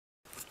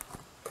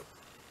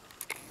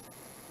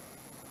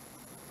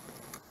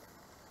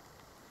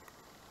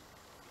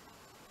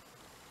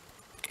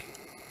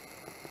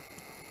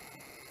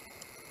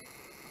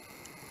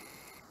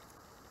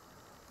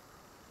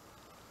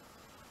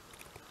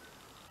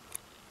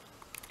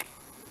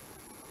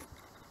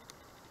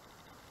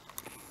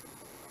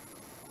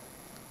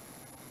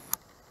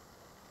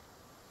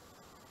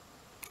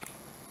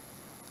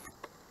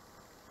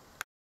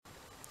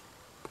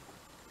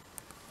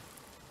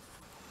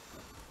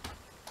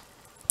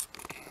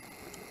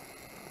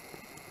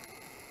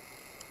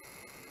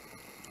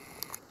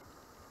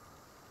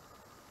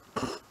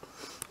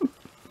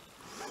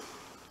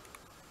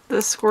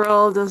This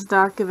squirrel does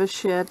not give a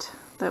shit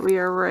that we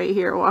are right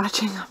here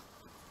watching him.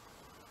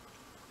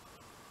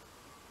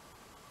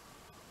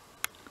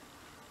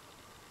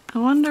 I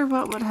wonder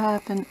what would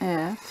happen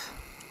if...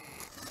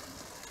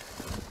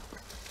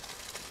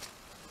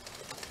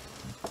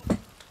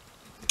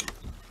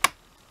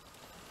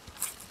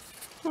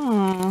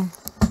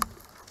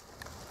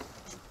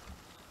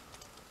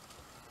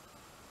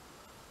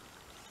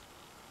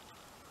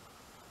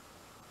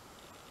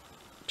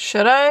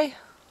 Should I?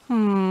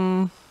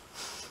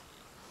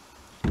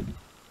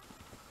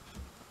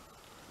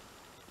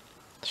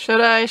 Should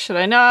I? Should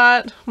I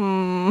not?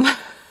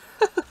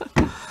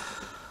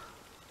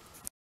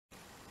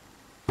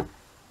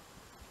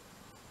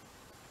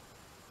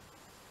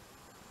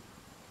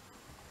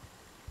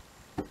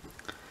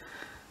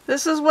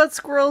 This is what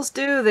squirrels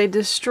do. They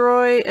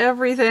destroy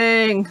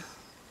everything.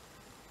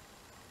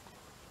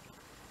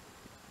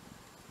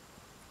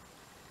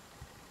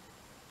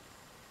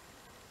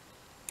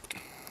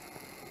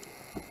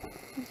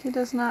 He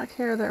does not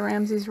care that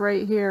Ramsey's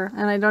right here,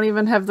 and I don't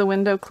even have the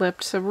window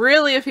clipped, so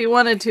really if he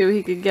wanted to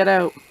he could get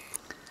out,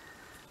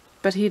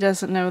 but he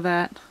doesn't know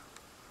that.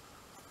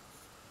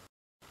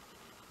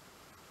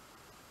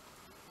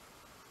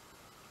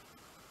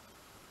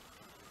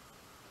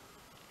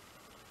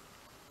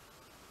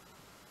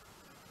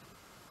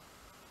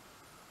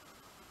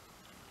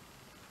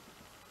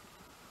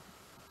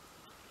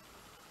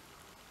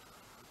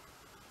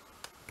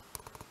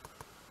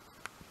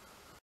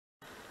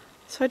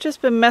 So I've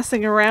just been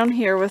messing around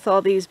here with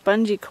all these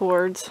bungee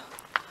cords,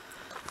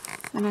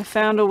 and I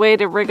found a way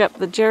to rig up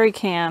the jerry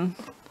can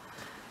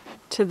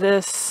to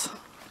this,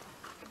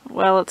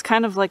 well, it's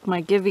kind of like my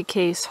Givy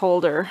case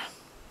holder,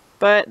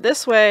 but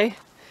this way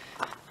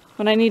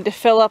when I need to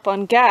fill up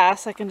on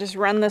gas I can just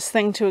run this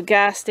thing to a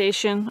gas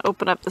station,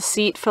 open up the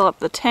seat, fill up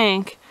the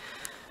tank,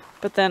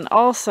 but then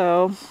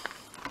also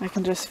I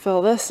can just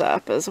fill this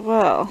up as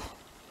well.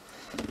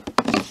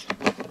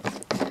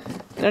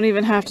 I don't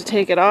even have to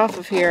take it off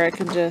of here. I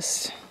can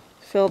just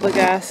fill the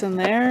gas in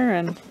there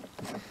and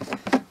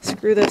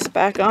screw this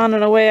back on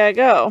and away I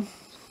go.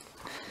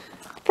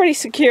 Pretty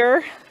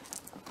secure.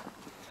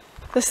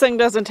 This thing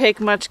doesn't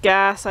take much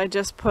gas. I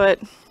just put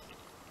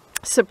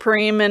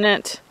Supreme in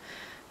it,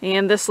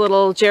 and this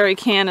little jerry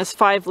can is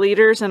 5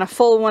 liters, and a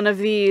full one of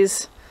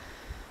these,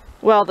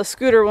 well, the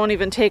scooter won't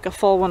even take a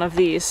full one of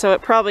these, so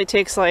it probably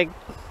takes like,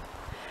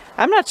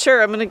 I'm not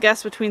sure, I'm gonna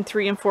guess between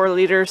 3 and 4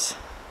 liters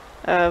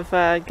of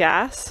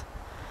gas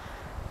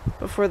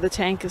before the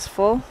tank is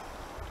full.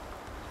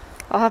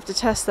 I'll have to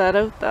test that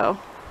out though.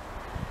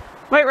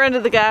 Might run to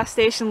the gas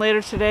station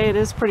later today. It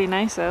is pretty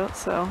nice out,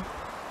 so.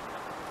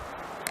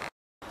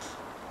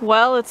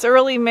 Well, it's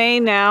early May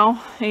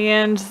now,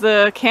 and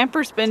the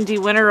camper's been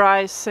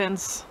dewinterized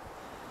since,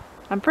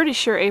 I'm pretty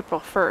sure, April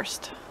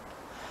 1st.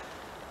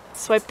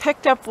 So I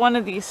picked up one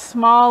of these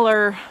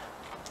smaller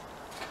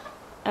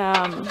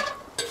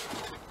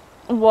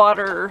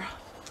water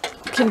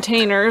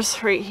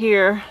containers right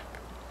here,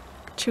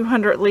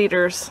 200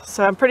 liters,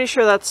 so I'm pretty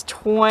sure that's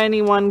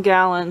 21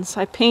 gallons.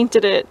 I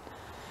painted it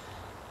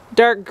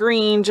dark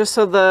green just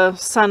so the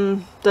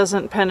sun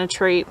doesn't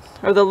penetrate,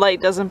 or the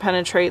light doesn't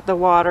penetrate the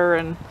water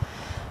and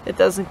it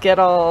doesn't get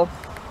all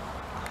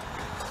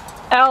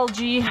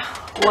algae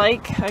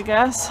like, I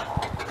guess.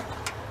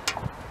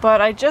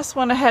 But I just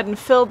went ahead and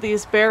filled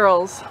these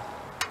barrels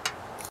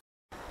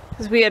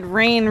because we had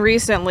rain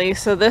recently,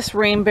 so this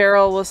rain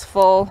barrel was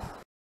full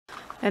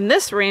and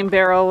this rain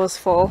barrel was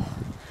full,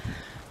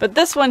 but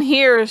this one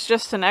here is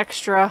just an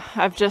extra.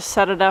 I've just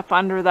set it up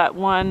under that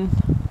one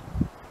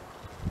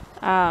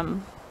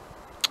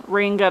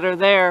rain gutter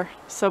there,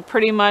 so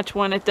pretty much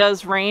when it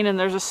does rain and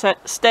there's a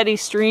steady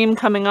stream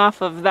coming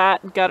off of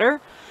that gutter,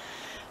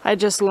 I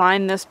just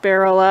line this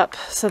barrel up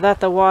so that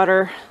the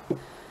water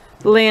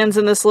lands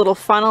in this little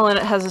funnel, and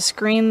it has a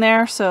screen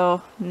there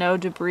so no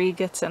debris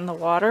gets in the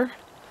water.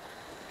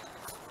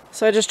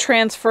 So I just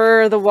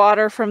transfer the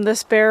water from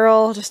this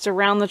barrel just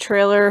around the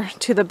trailer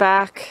to the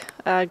back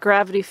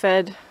gravity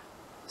fed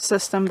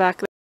system back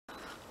there.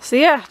 So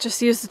yeah,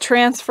 just use the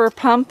transfer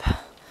pump.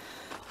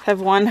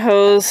 Have one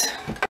hose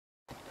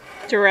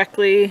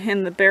directly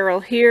in the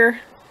barrel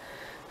here,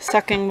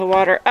 sucking the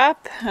water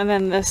up, and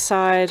then this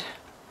side,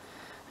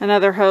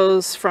 another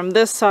hose from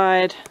this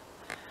side,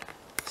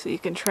 so you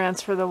can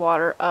transfer the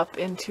water up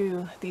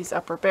into these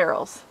upper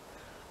barrels.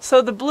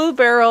 So the blue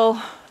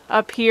barrel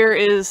up here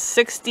is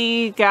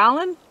 60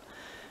 gallon,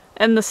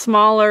 and the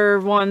smaller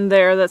one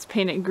there that's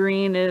painted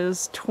green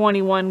is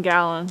 21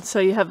 gallons. So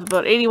you have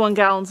about 81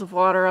 gallons of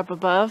water up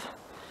above,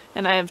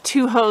 and I have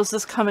 2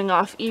 hoses coming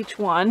off each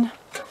one.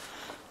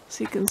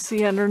 So you can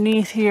see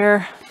underneath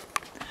here,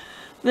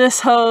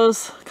 this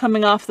hose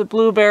coming off the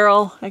blue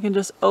barrel, I can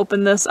just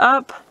open this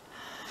up,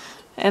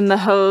 and the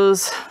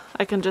hose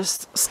I can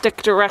just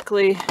stick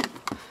directly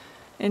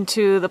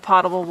into the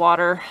potable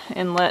water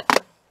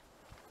inlet.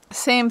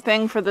 Same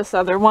thing for this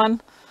other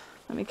one.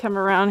 Let me come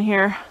around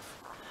here.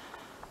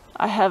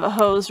 I have a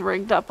hose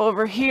rigged up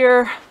over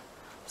here,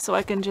 so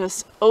I can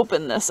just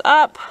open this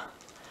up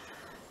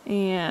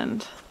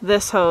and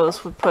this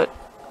hose would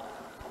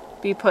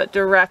be put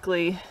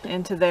directly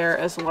into there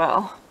as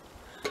well.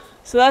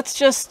 So that's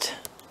just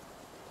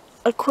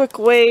a quick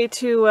way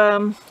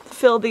to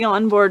fill the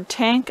onboard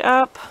tank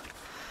up.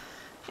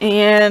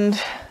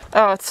 And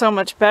oh, it's so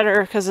much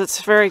better because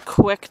it's very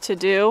quick to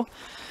do.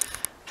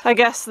 I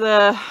guess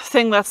the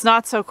thing that's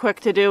not so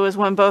quick to do is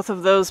when both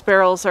of those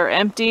barrels are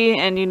empty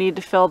and you need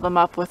to fill them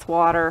up with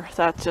water.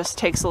 That just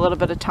takes a little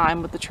bit of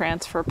time with the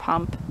transfer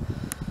pump.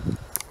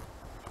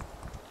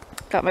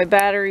 Got my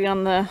battery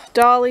on the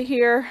dolly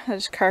here. I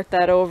just cart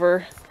that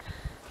over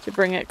to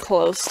bring it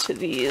close to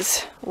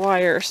these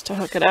wires to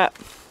hook it up.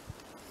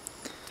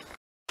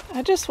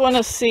 I just want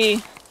to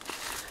see,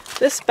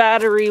 this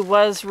battery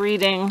was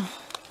reading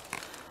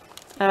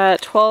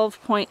at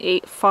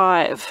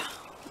 12.85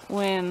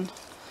 when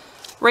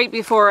right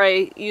before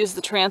I used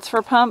the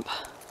transfer pump.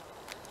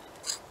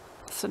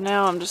 So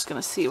now I'm just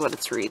going to see what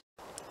it's reading.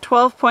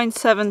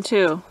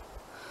 12.72.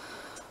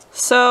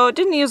 So it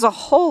didn't use a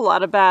whole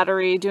lot of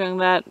battery doing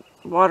that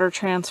water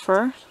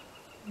transfer,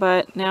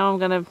 but now I'm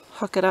going to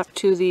hook it up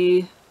to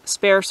the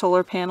spare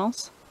solar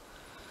panels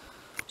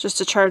just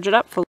to charge it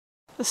up for.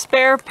 The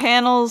spare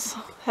panels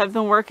have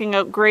been working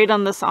out great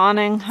on this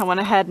awning. I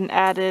went ahead and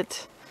added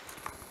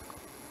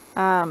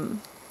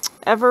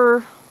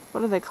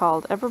what are they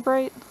called?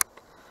 Everbright?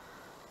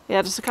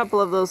 Yeah, just a couple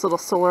of those little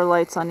solar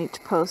lights on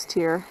each post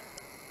here.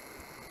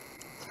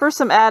 For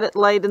some added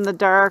light in the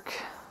dark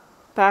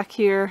back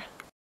here.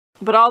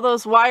 But all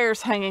those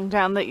wires hanging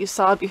down that you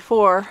saw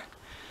before,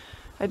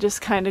 I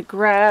just kind of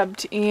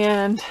grabbed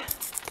and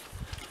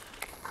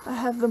I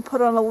have them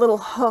put on a little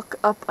hook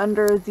up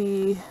under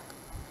the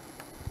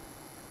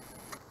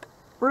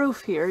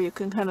roof here. You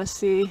can kind of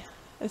see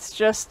it's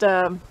just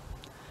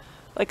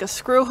like a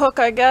screw hook,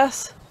 I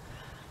guess.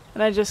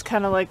 And I just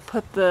kind of like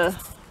put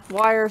the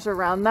wires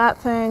around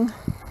that thing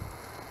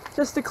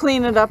just to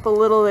clean it up a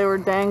little. They were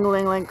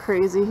dangling like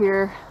crazy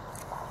here,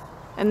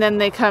 and then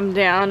they come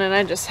down and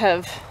I just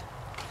have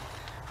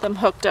them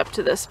hooked up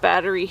to this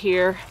battery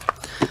here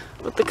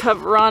with the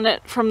cover on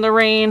it from the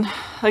rain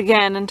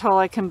again until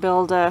I can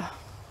build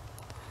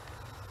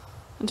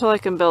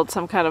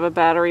some kind of a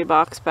battery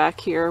box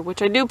back here,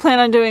 which I do plan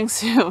on doing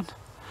soon.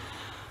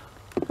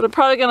 But I'm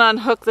probably gonna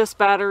unhook this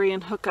battery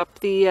and hook up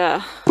the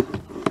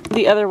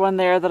other one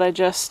there that I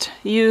just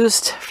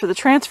used for the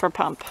transfer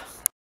pump.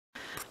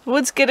 The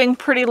wood's getting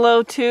pretty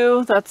low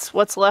too. That's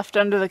what's left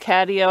under the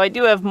catio. I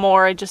do have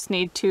more. I just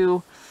need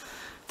to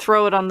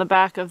throw it on the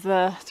back of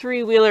the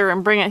three-wheeler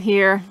and bring it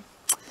here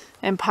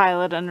and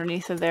pile it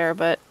underneath of there.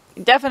 But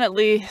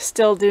definitely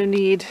still do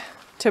need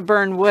to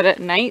burn wood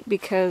at night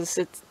because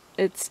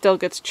it still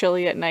gets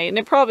chilly at night, and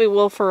it probably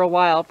will for a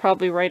while,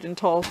 probably right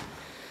until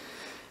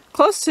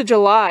close to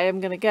July, I'm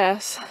gonna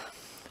guess.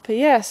 But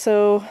yeah,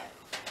 so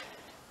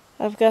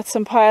I've got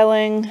some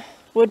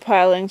wood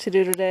piling to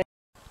do today.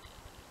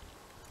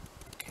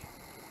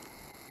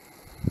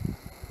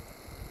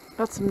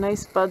 Got some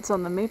nice buds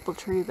on the maple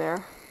tree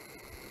there.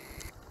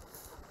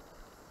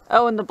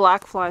 Oh, and the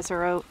black flies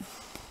are out.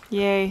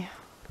 Yay.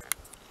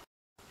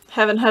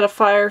 Haven't had a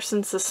fire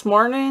since this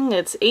morning.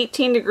 It's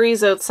 18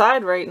 degrees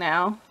outside right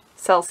now,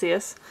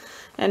 Celsius,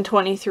 and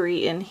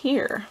 23 in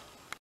here.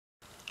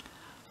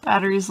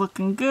 Battery's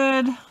looking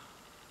good.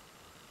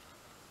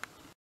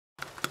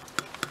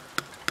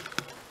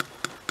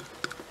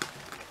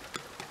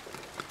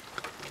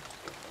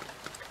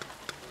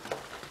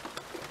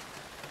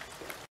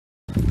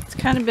 It's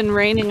kind of been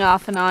raining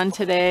off and on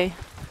today,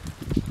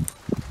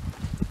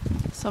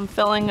 so I'm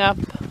filling up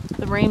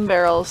the rain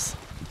barrels.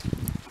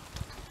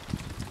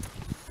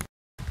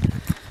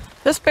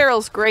 This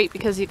barrel's great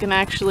because you can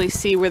actually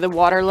see where the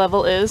water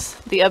level is.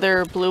 The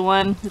other blue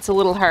one, it's a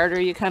little harder.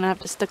 You kind of have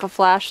to stick a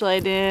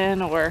flashlight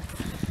in, or,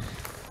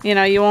 you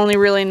know, you only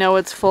really know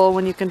it's full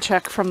when you can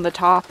check from the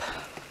top.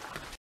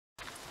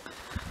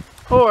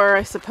 Or,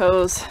 I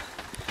suppose,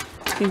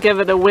 you can give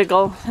it a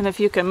wiggle, and if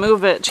you can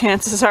move it,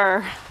 chances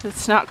are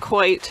it's not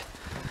quite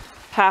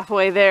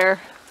halfway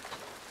there.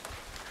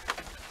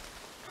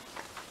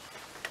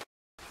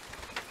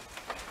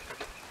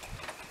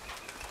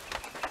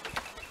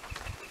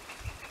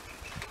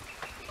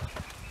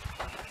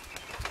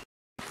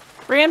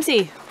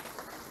 Ramsey!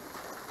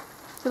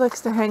 He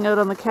likes to hang out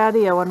on the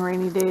catio on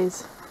rainy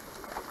days.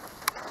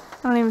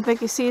 I don't even think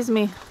he sees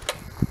me.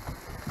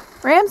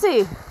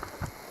 Ramsey!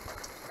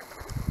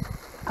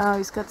 Oh,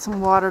 he's got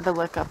some water to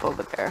lick up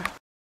over there.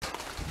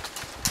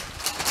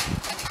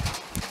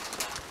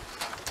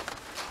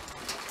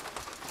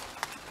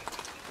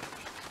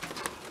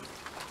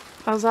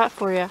 How's that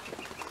for you?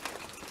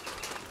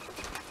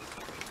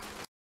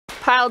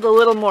 Piled a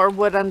little more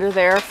wood under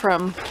there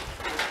from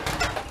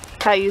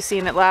how you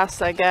seen it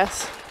last, I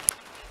guess.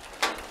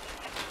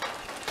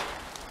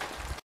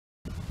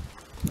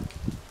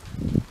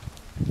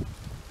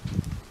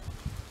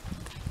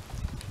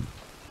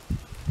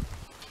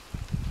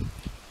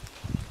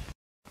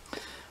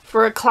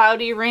 For a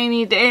cloudy,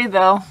 rainy day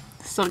though,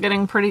 still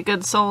getting pretty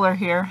good solar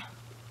here.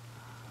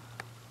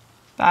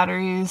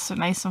 Batteries are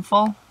nice and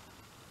full.